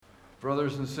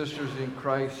Brothers and sisters in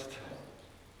Christ,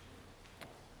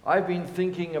 I've been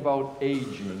thinking about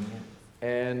aging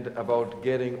and about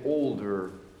getting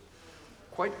older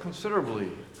quite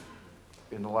considerably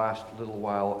in the last little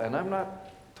while, and I'm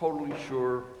not totally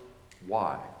sure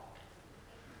why.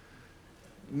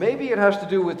 Maybe it has to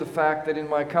do with the fact that in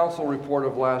my council report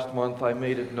of last month, I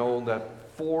made it known that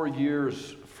 4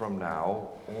 years from now,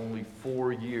 only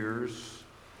 4 years,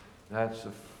 that's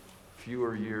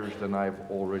fewer years than I've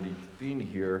already been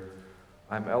here,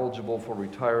 I'm eligible for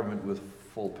retirement with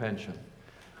full pension,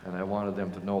 and I wanted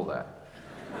them to know that.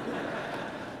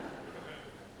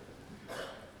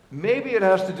 Maybe it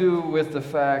has to do with the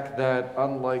fact that,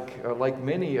 like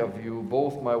many of you,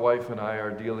 both my wife and I are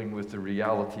dealing with the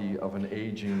reality of an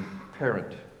aging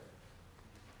parent.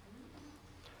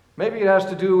 Maybe it has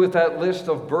to do with that list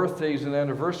of birthdays and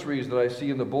anniversaries that I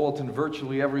see in the bulletin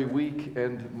virtually every week,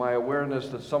 and my awareness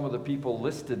that some of the people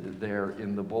listed there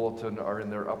in the bulletin are in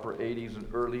their upper 80s and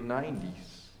early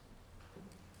 90s.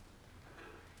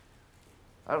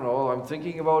 I don't know, I'm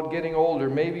thinking about getting older.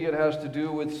 Maybe it has to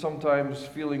do with sometimes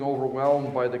feeling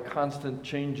overwhelmed by the constant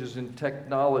changes in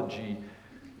technology,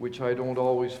 which I don't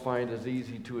always find as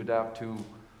easy to adapt to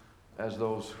as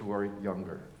those who are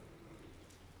younger.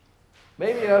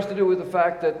 Maybe it has to do with the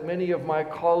fact that many of my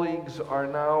colleagues are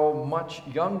now much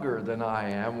younger than I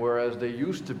am, whereas they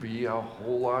used to be a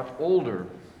whole lot older.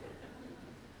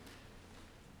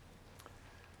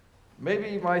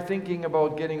 Maybe my thinking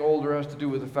about getting older has to do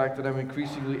with the fact that I'm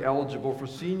increasingly eligible for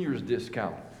seniors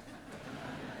discount.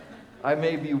 I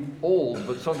may be old,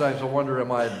 but sometimes I wonder,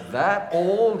 am I that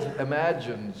old?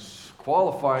 Imagine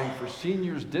qualifying for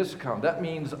seniors discount. That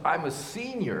means I'm a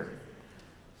senior.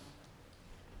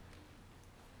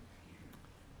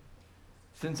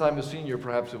 Since I'm a senior,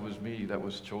 perhaps it was me that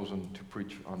was chosen to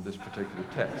preach on this particular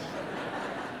text.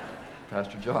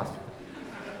 Pastor John.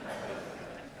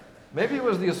 Maybe it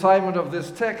was the assignment of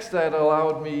this text that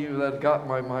got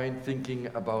my mind thinking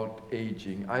about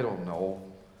aging. I don't know.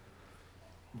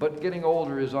 But getting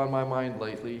older is on my mind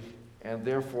lately, and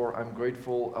therefore I'm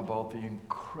grateful about the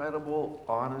incredible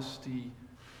honesty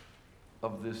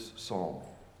of this psalm.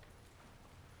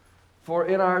 For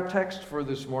in our text for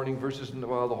this morning,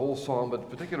 the whole psalm, but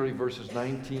particularly verses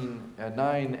 9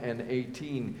 and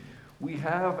 18, we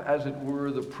have, as it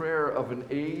were, the prayer of an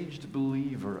aged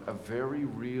believer, a very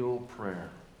real prayer.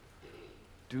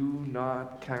 Do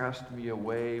not cast me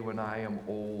away when I am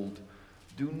old.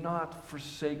 Do not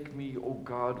forsake me, O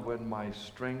God, when my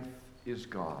strength is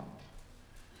gone.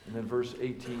 And then verse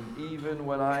 18, even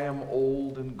when I am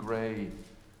old and gray,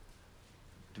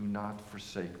 do not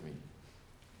forsake me.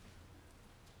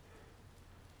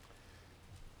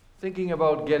 Thinking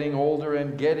about getting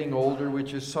older,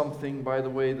 which is something, by the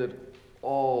way, that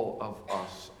all of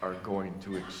us are going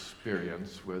to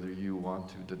experience, whether you want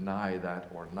to deny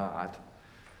that or not,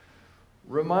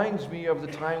 reminds me of the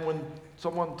time when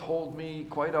someone told me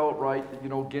quite outright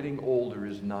that, getting older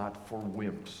is not for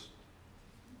wimps.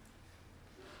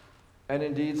 And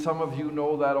indeed, some of you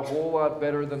know that a whole lot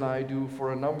better than I do.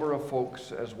 For a number of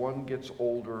folks, as one gets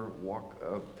older,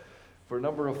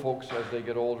 as they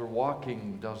get older,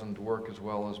 walking doesn't work as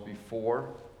well as before.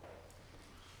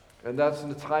 And that's in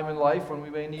a time in life when we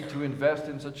may need to invest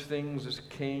in such things as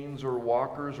canes or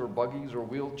walkers or buggies or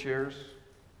wheelchairs.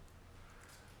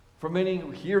 For many,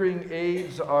 hearing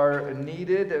aids are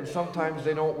needed, and sometimes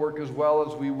they don't work as well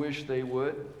as we wish they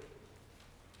would.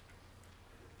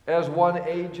 As one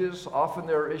ages, often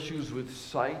there are issues with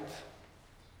sight,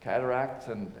 cataracts,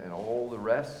 and all the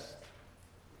rest.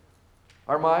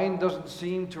 Our mind doesn't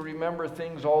seem to remember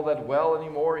things all that well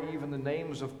anymore. Even the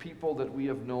names of people that we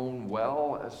have known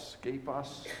well escape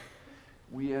us.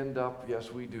 We end up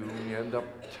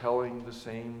telling the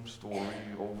same story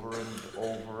over and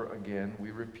over again.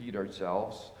 We repeat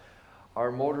ourselves.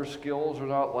 Our motor skills are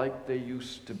not like they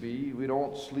used to be. We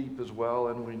don't sleep as well,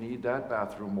 and we need that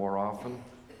bathroom more often.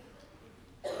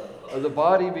 The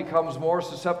body becomes more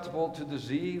susceptible to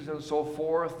disease and so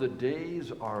forth. The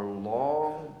days are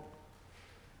long.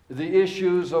 The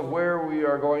issues of where we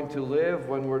are going to live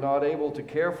when we're not able to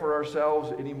care for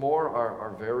ourselves anymore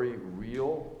are very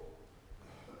real.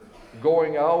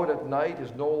 Going out at night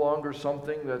is no longer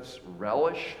something that's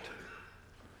relished.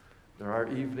 There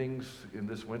are evenings in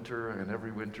this winter, and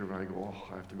every winter when I go,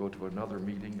 I have to go to another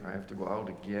meeting, I have to go out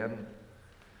again.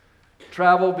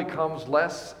 Travel becomes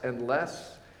less and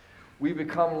less. We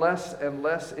become less and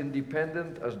less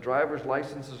independent as driver's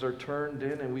licenses are turned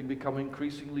in, and we become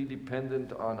increasingly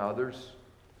dependent on others.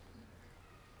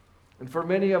 And for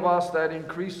many of us, that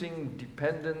increasing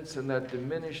dependence and that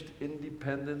diminished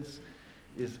independence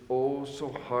is oh so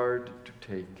hard to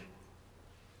take.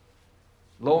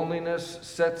 Loneliness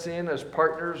sets in as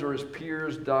partners or as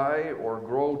peers die or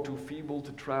grow too feeble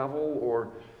to travel or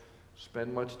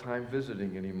spend much time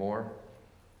visiting anymore.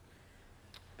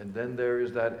 And then there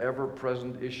is that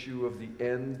ever-present issue of the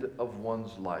end of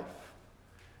one's life.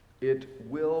 It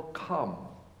will come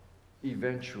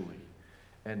eventually,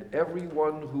 and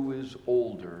everyone who is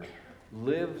older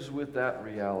lives with that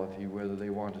reality, whether they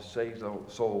want to say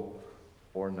so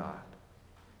or not.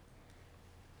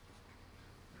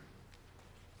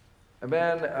 A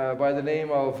man by the name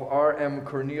of R.M.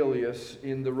 Cornelius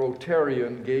in the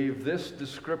Rotarian gave this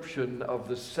description of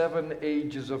the 7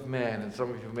 ages of man, and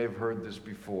some of you may have heard this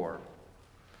before.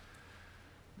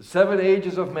 The 7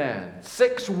 ages of man,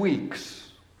 6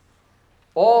 weeks,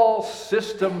 all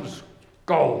systems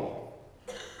go.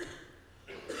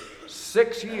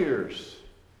 6 years,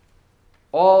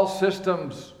 all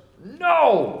systems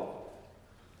no.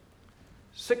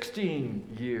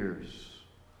 16 years,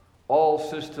 all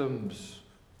systems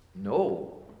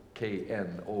no,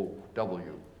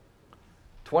 K-N-O-W.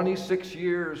 26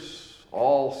 years,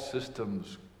 all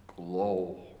systems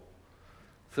glow.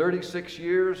 36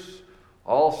 years,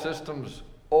 all systems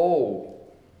O.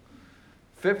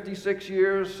 56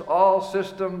 years, all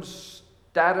systems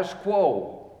status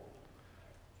quo.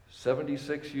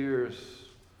 76 years,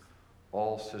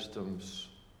 all systems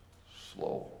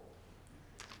slow.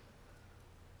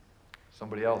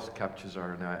 Somebody else captures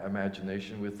our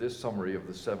imagination with this summary of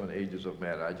the 7 ages of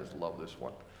man. I just love this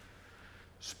one.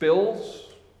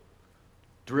 Spills,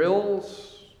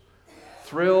 drills,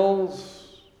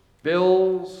 thrills,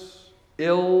 bills,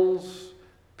 ills,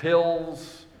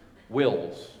 pills,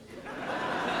 wills.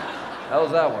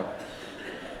 How's that one?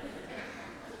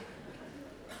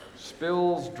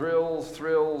 Spills, drills,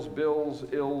 thrills, bills,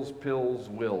 ills, pills,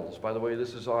 wills. By the way,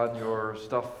 this is on your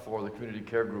stuff for the community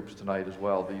care groups tonight as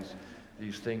well.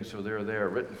 These things, so they're there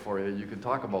written for you. You can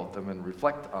talk about them and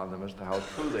reflect on them as to how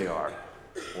true they are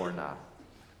or not.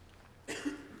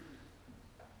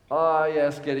 Ah,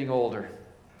 yes, getting older.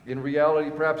 In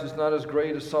reality, perhaps it's not as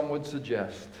great as some would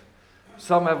suggest.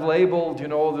 Some have labeled,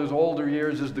 those older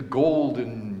years as the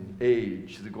golden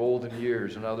age, the golden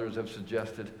years, and others have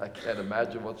suggested, I can't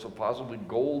imagine what's so possibly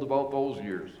gold about those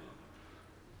years.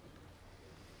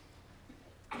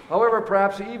 However,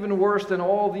 perhaps even worse than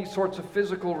all these sorts of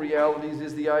physical realities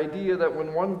is the idea that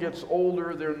when one gets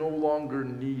older, they're no longer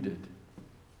needed.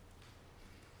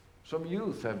 Some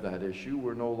youth have that issue.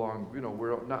 We're no longer,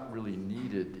 we're not really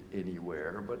needed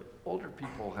anywhere, but older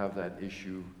people have that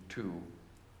issue too.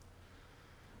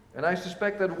 And I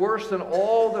suspect that worse than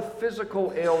all the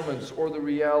physical ailments or the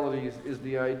realities is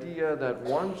the idea that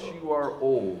once you are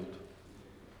old,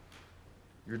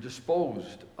 you're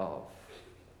disposed of.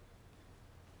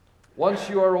 Once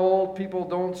you are old, people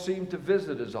don't seem to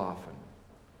visit as often.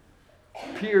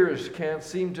 Peers can't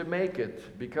seem to make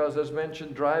it because, as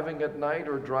mentioned, driving at night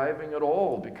or driving at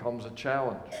all becomes a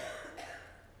challenge.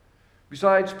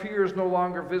 Besides peers no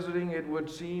longer visiting, it would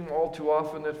seem all too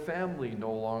often that family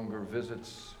no longer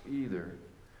visits either.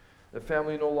 That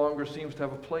family no longer seems to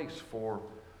have a place for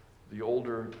the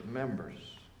older members.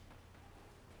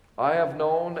 I have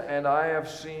known and I have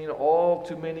seen all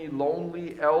too many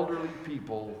lonely elderly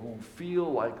people who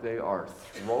feel like they are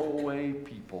throwaway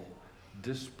people,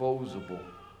 disposable.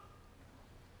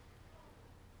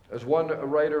 As one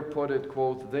writer put it,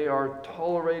 quote, they are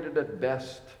tolerated at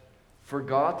best,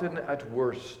 forgotten at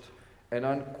worst, and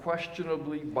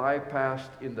unquestionably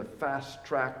bypassed in the fast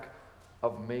track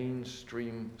of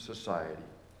mainstream society.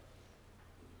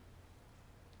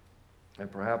 And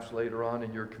perhaps later on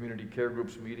in your community care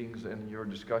groups meetings and your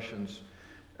discussions,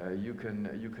 you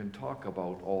can talk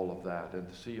about all of that and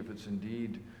see if it's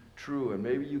indeed true. And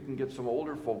maybe you can get some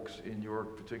older folks in your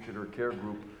particular care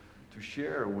group to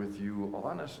share with you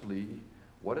honestly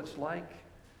what it's like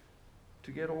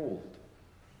to get old.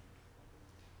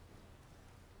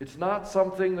 It's not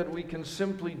something that we can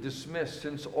simply dismiss,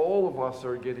 since all of us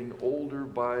are getting older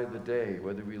by the day,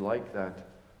 whether we like that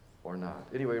or not.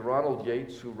 Anyway, Ronald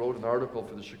Yates, who wrote an article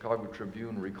for the Chicago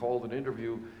Tribune, recalled an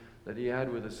interview that he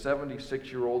had with a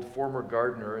 76-year-old former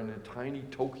gardener in a tiny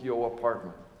Tokyo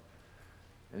apartment.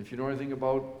 And if you know anything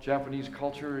about Japanese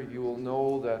culture, you will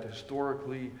know that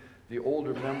historically the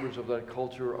older members of that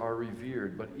culture are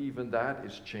revered, but even that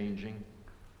is changing.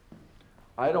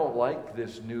 I don't like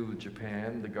this new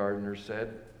Japan, the gardener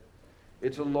said.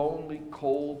 It's a lonely,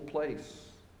 cold place.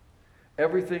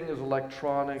 Everything is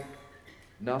electronic,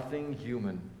 nothing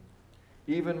human.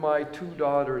 Even my 2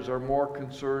 daughters are more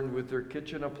concerned with their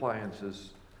kitchen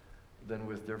appliances than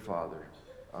with their father,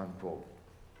 unquote.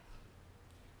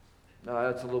 Now,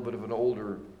 that's a little bit of an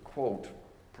older quote,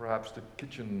 perhaps the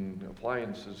kitchen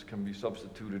appliances can be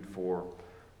substituted for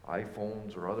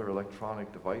iPhones or other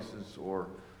electronic devices or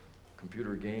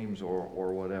computer games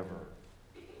or whatever.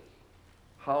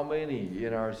 How many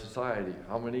in our society,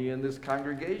 how many in this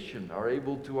congregation are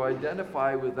able to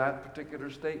identify with that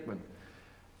particular statement?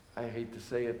 I hate to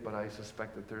say it, but I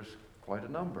suspect that there's quite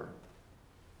a number.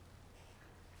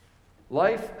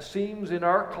 Life seems in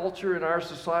our culture, in our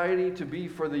society, to be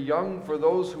for the young, for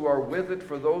those who are with it,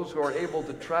 for those who are able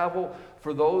to travel,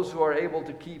 for those who are able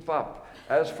to keep up.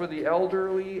 As for the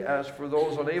elderly, as for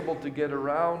those unable to get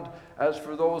around, as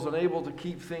for those unable to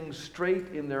keep things straight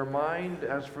in their mind,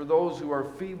 as for those who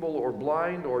are feeble or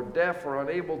blind or deaf or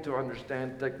unable to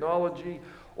understand technology,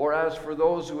 or as for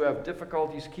those who have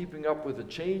difficulties keeping up with the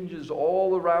changes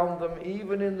all around them,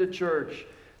 even in the church,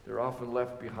 they're often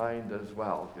left behind as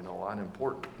well,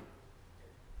 unimportant.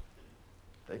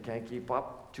 They can't keep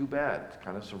up, too bad. It's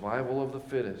kind of survival of the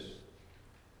fittest.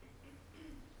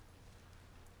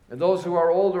 And those who are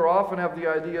older often have the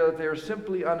idea that they are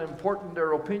simply unimportant.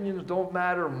 Their opinions don't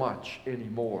matter much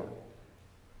anymore.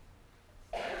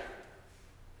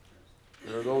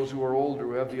 There are those who are older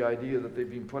who have the idea that they've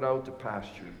been put out to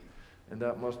pasture, and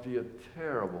that must be a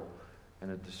terrible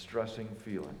and a distressing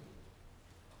feeling.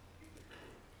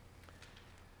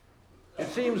 It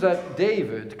seems that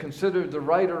David, considered the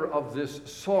writer of this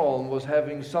psalm, was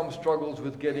having some struggles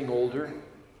with getting older.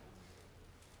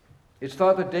 It's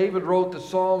thought that David wrote the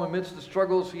psalm amidst the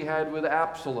struggles he had with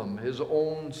Absalom, his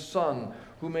own son,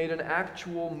 who made an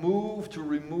actual move to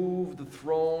remove the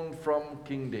throne from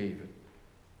King David.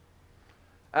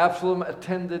 Absalom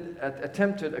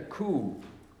attempted a coup,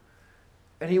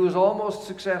 and he was almost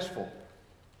successful.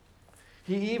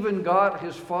 He even got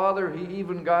his father, he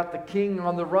even got the king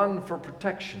on the run for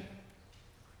protection.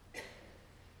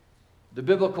 The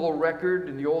biblical record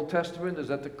in the Old Testament is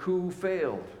that the coup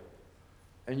failed.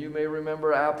 And you may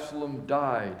remember Absalom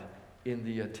died in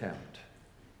the attempt.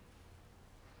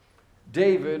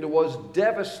 David was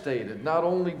devastated not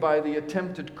only by the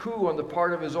attempted coup on the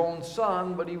part of his own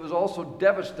son, but he was also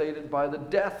devastated by the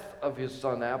death of his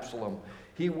son Absalom.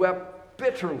 He wept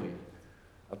bitterly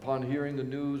upon hearing the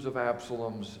news of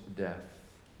Absalom's death.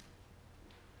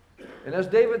 And as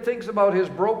David thinks about his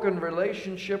broken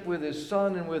relationship with his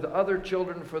son and with other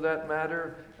children for that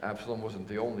matter, Absalom wasn't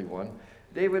the only one,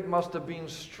 David must have been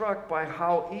struck by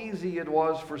how easy it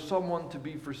was for someone to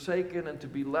be forsaken and to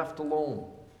be left alone.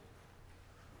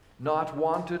 Not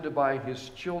wanted by his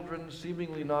children,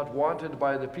 seemingly not wanted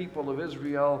by the people of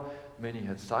Israel. Many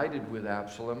had sided with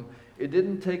Absalom. It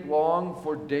didn't take long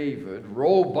for David,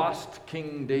 robust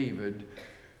King David,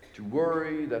 to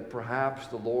worry that perhaps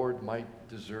the Lord might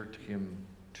desert him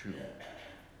too.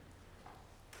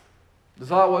 The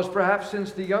thought was perhaps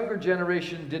since the younger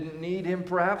generation didn't need him,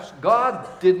 perhaps God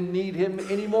didn't need him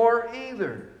anymore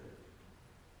either.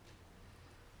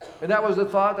 And that was the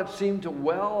thought that seemed to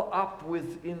well up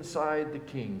inside the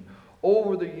king.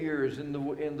 Over the years,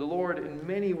 the Lord in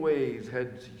many ways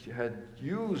had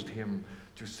used him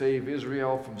to save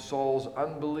Israel from Saul's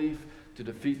unbelief, to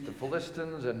defeat the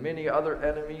Philistines and many other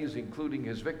enemies, including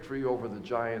his victory over the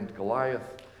giant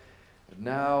Goliath. And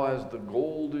now, as the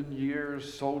golden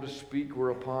years, so to speak, were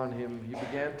upon him, he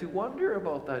began to wonder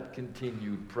about that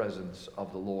continued presence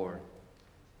of the Lord.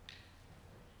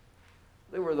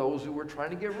 There were those who were trying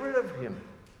to get rid of him.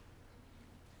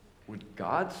 Would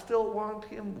God still want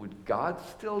him? Would God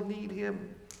still need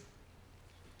him?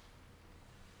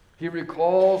 He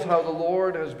recalls how the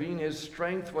Lord has been his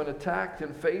strength when attacked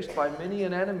and faced by many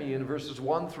an enemy in verses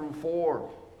 1 through 4.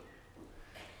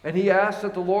 And he asks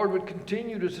that the Lord would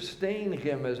continue to sustain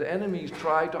him as enemies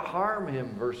try to harm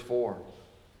him, verse 4.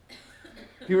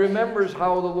 He remembers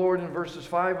how the Lord, in verses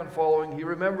 5 and following, he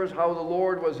remembers how the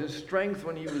Lord was his strength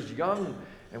when he was young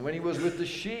and when he was with the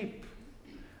sheep.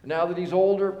 Now that he's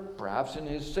older, perhaps in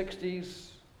his 60s,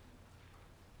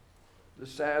 the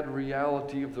sad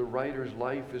reality of the writer's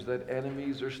life is that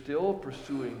enemies are still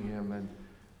pursuing him,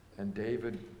 and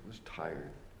David was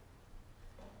tired.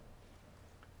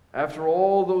 After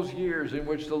all those years in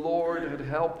which the Lord had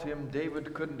helped him,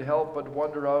 David couldn't help but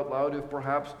wonder out loud if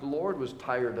perhaps the Lord was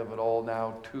tired of it all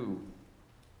now too.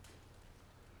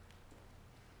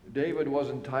 David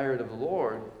wasn't tired of the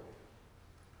Lord,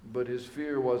 but his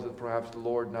fear was that perhaps the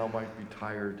Lord now might be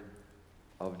tired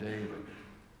of David.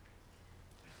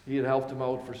 He had helped him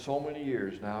out for so many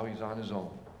years, now he's on his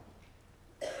own.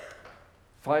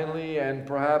 Finally, and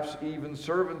perhaps even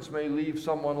servants may leave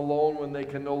someone alone when they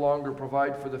can no longer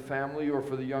provide for the family or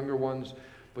for the younger ones,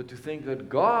 but to think that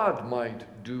God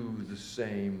might do the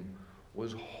same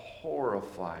was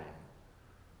horrifying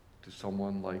to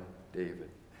someone like David.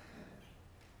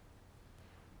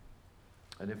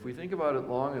 And if we think about it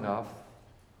long enough,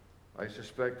 I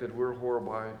suspect that we're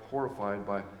horrified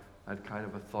by that kind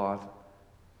of a thought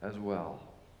as well.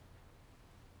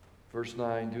 Verse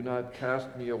 9, do not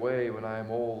cast me away when I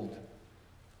am old.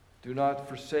 Do not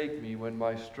forsake me when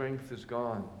my strength is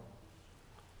gone.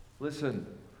 Listen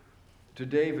to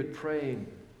David praying,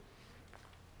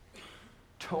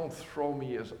 don't throw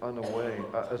me as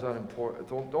unimportant.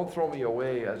 Don't throw me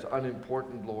away as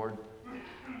unimportant, Lord.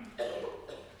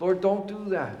 Lord, don't do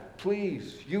that.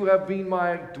 Please. You have been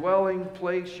my dwelling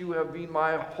place. You have been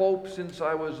my hope since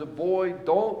I was a boy.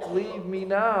 Don't leave me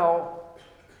now.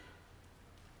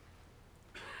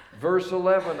 Verse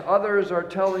 11, others are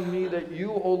telling me that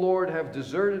you, O Lord, have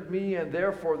deserted me, and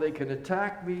therefore they can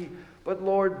attack me. But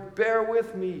Lord, bear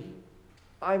with me.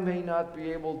 I may not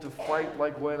be able to fight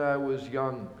like when I was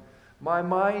young. My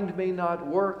mind may not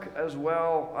work as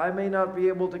well. I may not be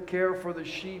able to care for the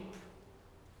sheep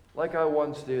like I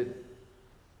once did.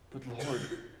 But Lord,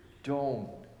 don't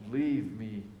leave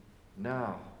me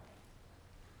now.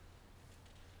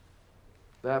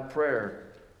 That prayer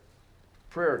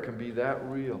can be that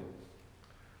real.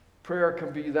 Prayer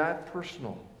can be that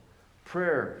personal.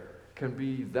 Prayer can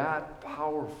be that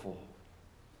powerful.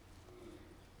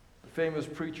 The famous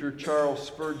preacher Charles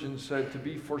Spurgeon said, to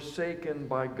be forsaken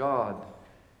by God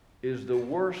is the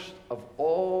worst of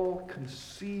all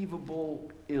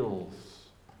conceivable ills.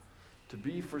 To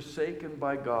be forsaken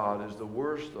by God is the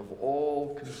worst of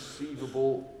all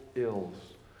conceivable ills.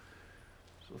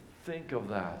 So think of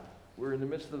that. We're in the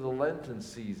midst of the Lenten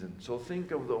season, so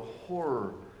think of the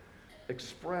horror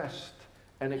expressed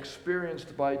and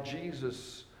experienced by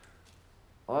Jesus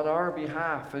on our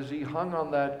behalf as he hung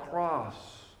on that cross.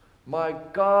 My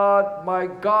God,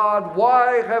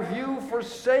 why have you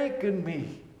forsaken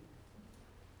me?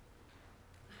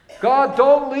 God,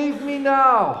 don't leave me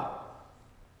now.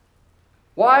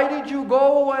 Why did you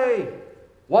go away?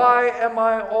 Why am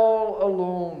I all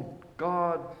alone?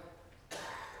 God,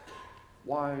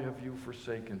 why have you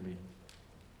forsaken me?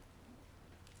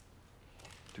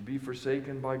 To be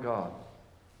forsaken by God,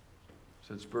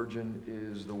 said Spurgeon,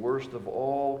 is the worst of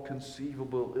all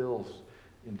conceivable ills.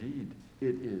 Indeed,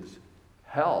 it is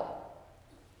hell.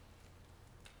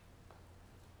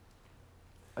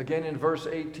 Again in verse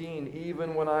 18,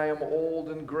 even when I am old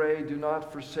and gray, do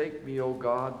not forsake me, O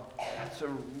God. That's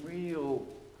a real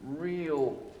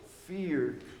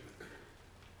fear.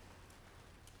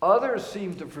 Others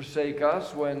seem to forsake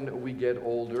us when we get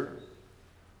older.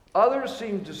 Others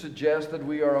seem to suggest that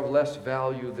we are of less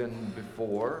value than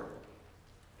before.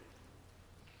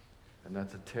 And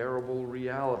that's a terrible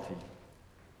reality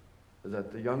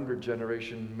that the younger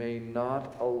generation may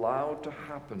not allow to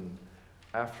happen.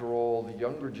 After all, the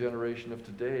younger generation of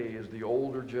today is the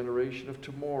older generation of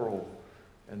tomorrow,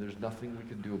 and there's nothing we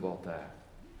can do about that.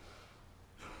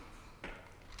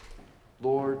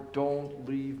 Lord, don't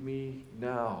leave me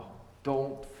now.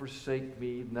 Don't forsake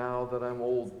me now that I'm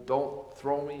old. Don't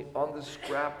throw me on the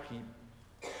scrap heap.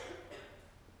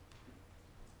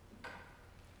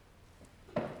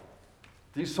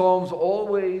 These psalms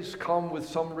always come with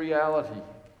some reality,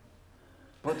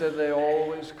 but then they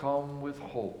always come with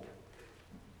hope.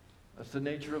 That's the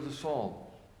nature of the psalm.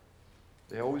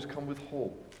 They always come with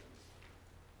hope.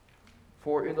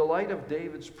 For in the light of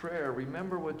David's prayer,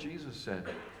 remember what Jesus said.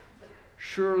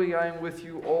 Surely I am with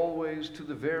you always to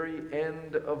the very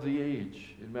end of the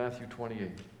age, in Matthew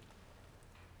 28.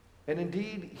 And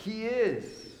indeed, he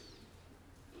is.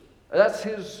 That's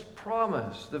his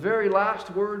promise, the very last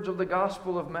words of the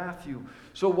Gospel of Matthew.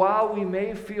 So while we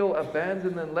may feel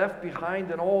abandoned and left behind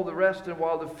and all the rest, and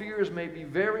while the fears may be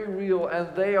very real,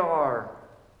 and they are,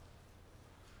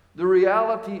 the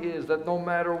reality is that no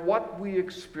matter what we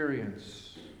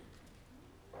experience,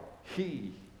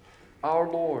 he, our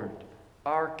Lord,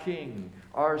 our King,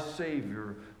 our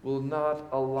Savior, will not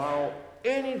allow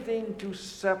anything to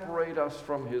separate us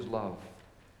from his love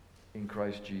in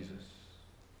Christ Jesus.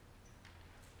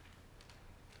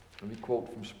 Let me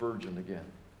quote from Spurgeon again.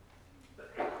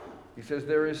 He says,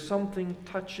 there is something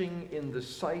touching in the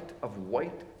sight of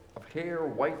hair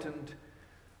whitened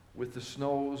with the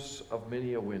snows of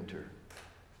many a winter.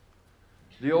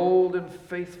 The old and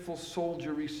faithful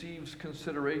soldier receives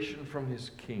consideration from his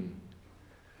king.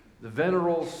 The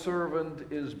venerable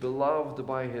servant is beloved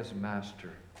by his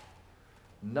master.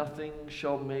 Nothing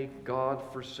shall make God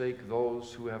forsake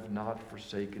those who have not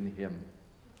forsaken him.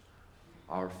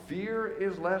 Our fear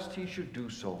is lest he should do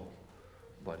so,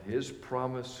 but his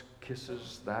promise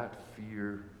kisses that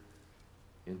fear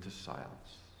into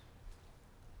silence.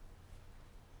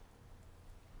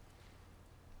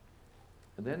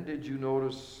 And then did you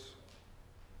notice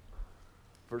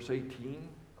verse 18?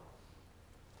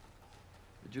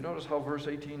 Did you notice how verse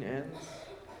 18 ends?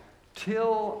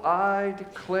 Till I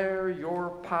declare your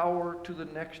power to the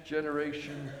next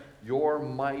generation, your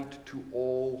might to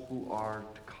all who are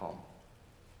to come.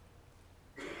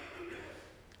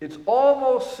 It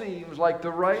almost seems like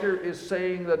the writer is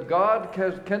saying that God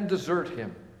can desert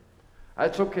him.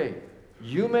 That's okay.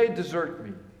 You may desert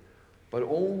me, but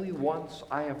only once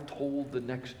I have told the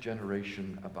next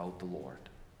generation about the Lord.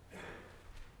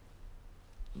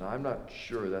 Now, I'm not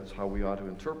sure that's how we ought to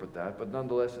interpret that, but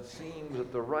nonetheless, it seems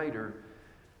that the writer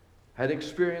had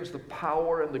experienced the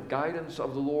power and the guidance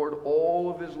of the Lord all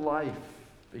of his life.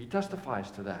 He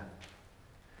testifies to that.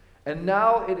 And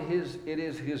now it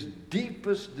is his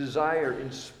deepest desire,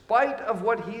 in spite of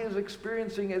what he is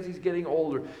experiencing as he's getting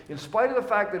older, in spite of the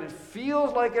fact that it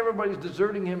feels like everybody's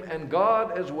deserting him and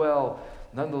God as well,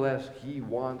 nonetheless, he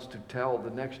wants to tell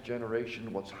the next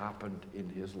generation what's happened in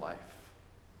his life.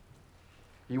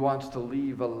 He wants to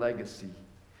leave a legacy.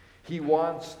 He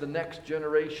wants the next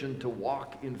generation to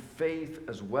walk in faith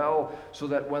as well, so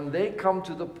that when they come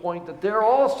to the point that they're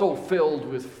also filled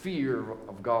with fear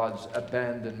of God's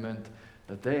abandonment,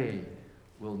 that they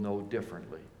will know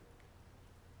differently.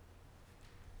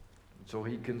 So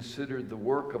he considered the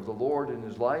work of the Lord in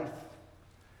his life,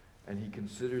 and he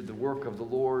considered the work of the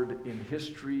Lord in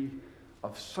history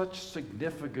of such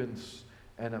significance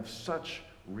and of such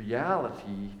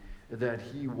reality that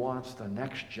he wants the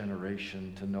next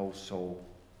generation to know so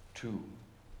too.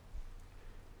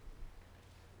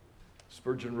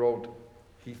 Spurgeon wrote,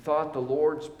 he thought the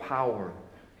Lord's power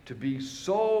to be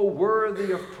so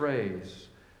worthy of praise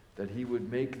that he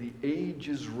would make the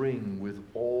ages ring with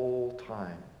all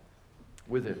time,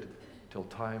 with it till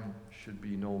time should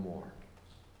be no more.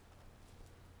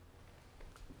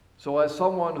 So as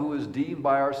someone who is deemed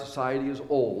by our society as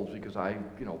old, because I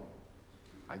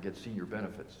get senior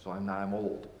benefits, so I'm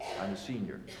old. I'm a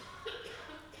senior.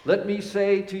 Let me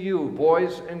say to you,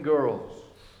 boys and girls,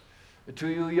 to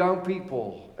you young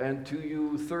people, and to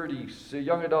you 30s,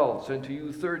 young adults, and to you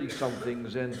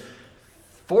 30-somethings, and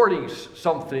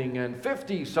 40-something, and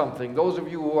 50-something, those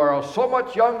of you who are so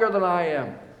much younger than I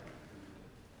am,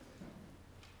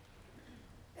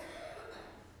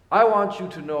 I want you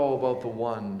to know about the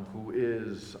one who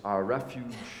is our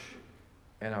refuge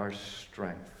and our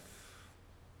strength.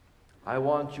 I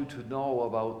want you to know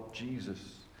about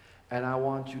Jesus, and I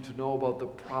want you to know about the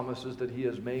promises that he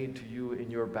has made to you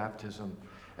in your baptism.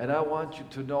 And I want you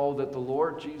to know that the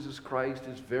Lord Jesus Christ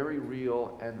is very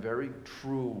real and very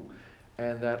true,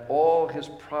 and that all his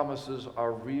promises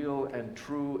are real and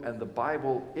true, and the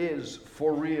Bible is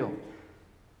for real.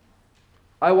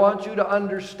 I want you to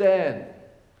understand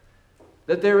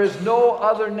that there is no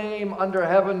other name under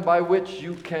heaven by which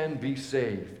you can be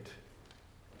saved.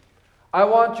 I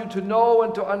want you to know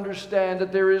and to understand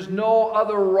that there is no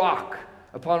other rock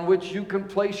upon which you can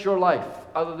place your life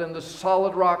other than the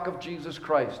solid rock of Jesus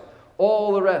Christ.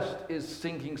 All the rest is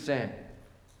sinking sand.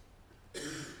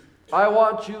 I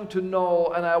want you to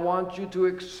know and I want you to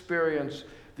experience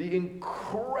the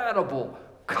incredible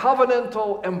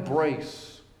covenantal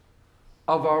embrace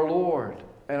of our Lord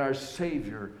and our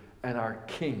Savior and our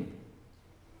King.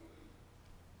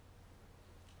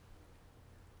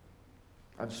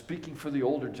 I'm speaking for the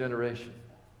older generation,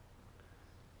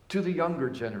 to the younger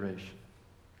generation.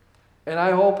 And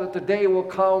I hope that the day will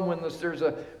come when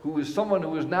someone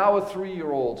who is now a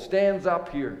 3-year-old stands up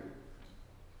here.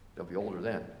 They'll be older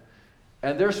then.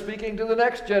 And they're speaking to the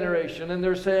next generation, and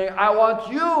they're saying, I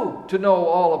want you to know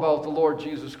all about the Lord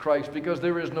Jesus Christ, because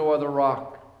there is no other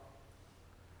rock.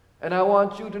 And I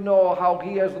want you to know how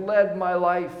he has led my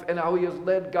life and how he has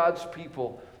led God's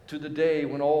people to the day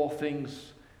when all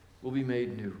things will be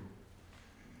made new.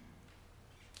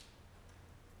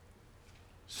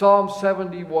 Psalm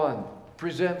 71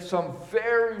 presents some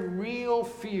very real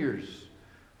fears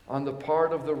on the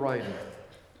part of the writer.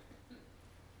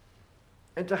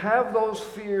 And to have those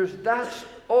fears, that's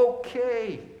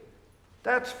okay.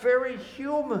 That's very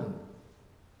human.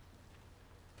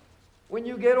 When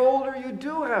you get older, you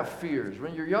do have fears.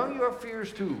 When you're young, you have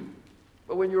fears too.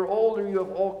 But when you're older, you have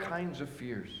all kinds of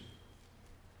fears.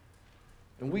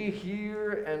 And we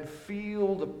hear and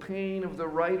feel the pain of the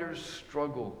writer's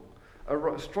struggle,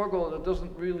 a struggle that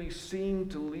doesn't really seem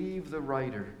to leave the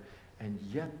writer. And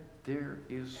yet there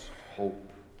is hope.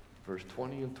 Verse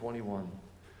 20 and 21.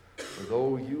 For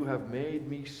though you have made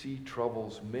me see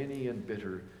troubles many and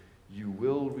bitter, you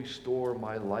will restore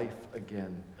my life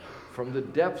again. From the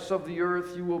depths of the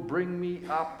earth you will bring me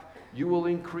up. You will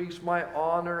increase my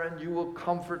honor, and you will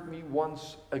comfort me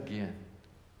once again.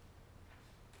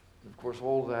 Of course,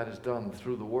 all of that is done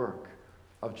through the work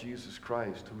of Jesus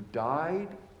Christ, who died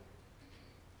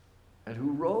and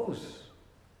who rose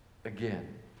again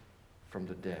from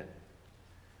the dead.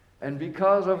 And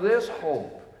because of this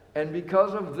hope and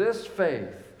because of this faith,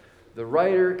 the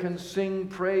writer can sing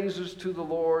praises to the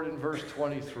Lord in verse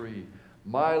 23.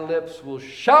 My lips will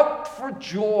shout for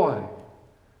joy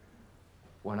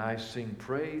when I sing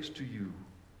praise to you,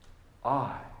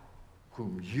 I,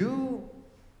 whom you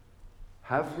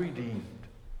have redeemed.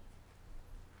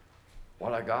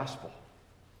 What a gospel.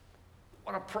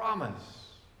 What a promise.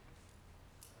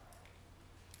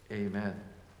 Amen.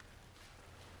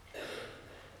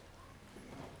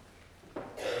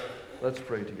 Let's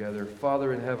pray together.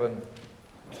 Father in heaven,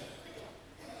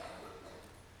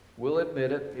 we'll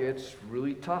admit it, it's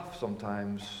really tough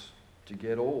sometimes to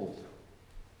get old.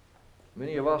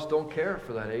 Many of us don't care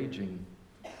for that aging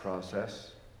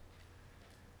process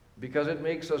because it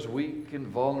makes us weak and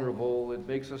vulnerable. It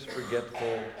makes us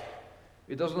forgetful.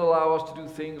 It doesn't allow us to do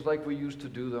things like we used to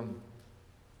do them.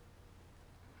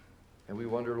 And we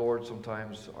wonder, Lord,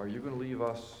 sometimes, are you going to leave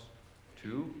us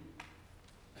too?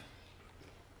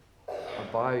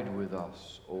 Abide with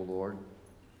us, O Lord,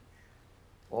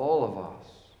 all of us,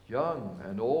 young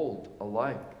and old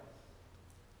alike.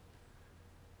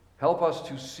 Help us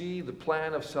to see the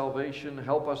plan of salvation.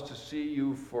 Help us to see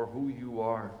you for who you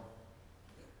are.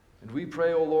 And we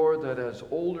pray, O Lord, that as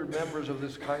older members of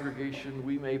this congregation,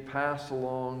 we may pass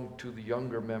along to the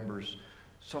younger members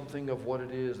something of what it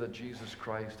is that Jesus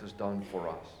Christ has done for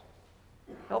us.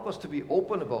 Help us to be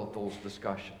open about those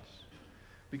discussions,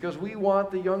 because we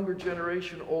want the younger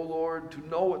generation, O Lord, to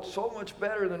know it so much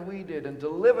better than we did and to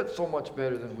live it so much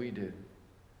better than we did.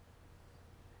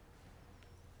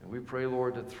 And we pray,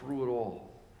 Lord, that through it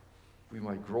all, we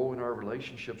might grow in our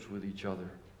relationships with each other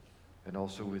and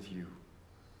also with you.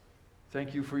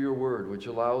 Thank you for your word, which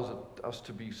allows us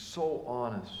to be so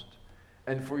honest,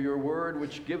 and for your word,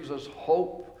 which gives us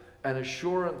hope and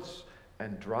assurance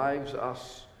and drives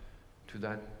us to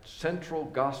that central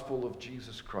gospel of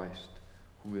Jesus Christ,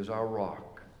 who is our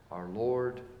rock, our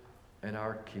Lord, and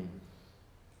our King.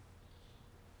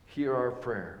 Hear our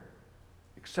prayer.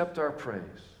 Accept our praise.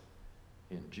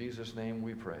 In Jesus' name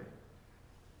we pray.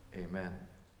 Amen.